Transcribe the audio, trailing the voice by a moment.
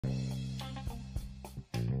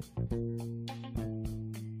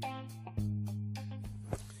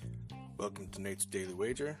Welcome to Nate's Daily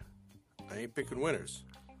Wager. I ain't picking winners,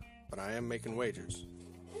 but I am making wagers.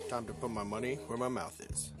 Time to put my money where my mouth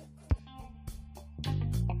is.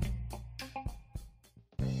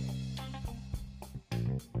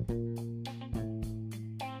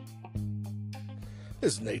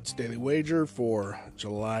 This is Nate's Daily Wager for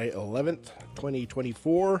July 11th,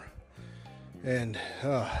 2024. And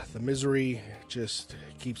the misery just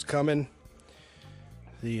keeps coming.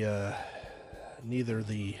 Neither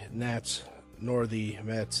the Nats nor the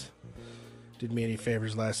Mets did me any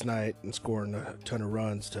favors last night in scoring a ton of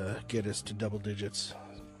runs to get us to double digits.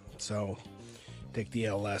 So, take the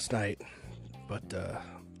L last night. But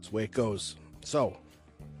that's the way it goes. So,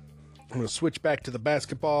 I'm going to switch back to the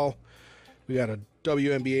basketball. We got a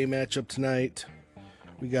WNBA matchup tonight.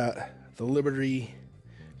 We got the Liberty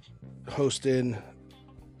hosting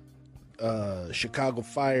Chicago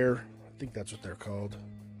Fire. I think that's what they're called.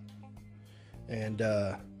 And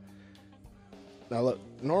now look,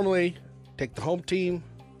 normally take the home team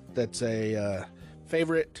that's a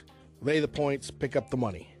favorite, lay the points, pick up the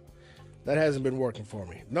money. That hasn't been working for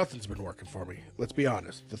me. Nothing's been working for me. Let's be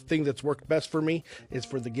honest. The thing that's worked best for me is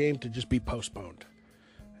for the game to just be postponed.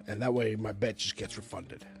 And that way my bet just gets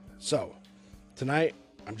refunded. So, tonight,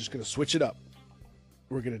 I'm just going to switch it up.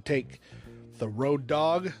 We're going to take the road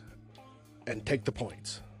dog and take the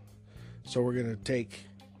points. So we're going to take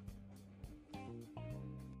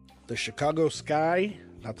the Chicago Sky,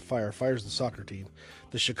 not the Fire. Fire's the soccer team.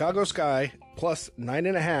 The Chicago Sky plus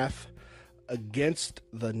 9.5 against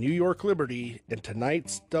the New York Liberty in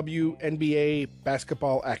tonight's WNBA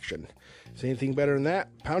basketball action. Is anything better than that?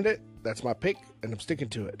 Pound it. That's my pick, and I'm sticking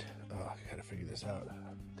to it. Oh, I gotta figure this out.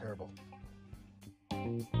 Terrible.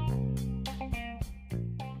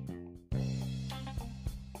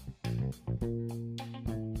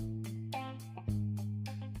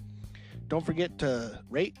 Don't forget to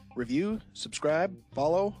rate, review, subscribe,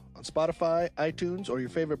 follow on Spotify, iTunes, or your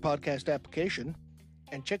favorite podcast application,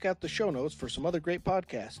 and check out the show notes for some other great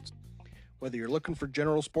podcasts. Whether you're looking for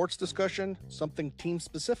general sports discussion, something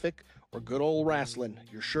team-specific, or good old wrestling,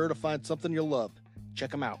 you're sure to find something you'll love.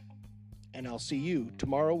 Check them out. And I'll see you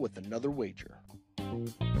tomorrow with another wager.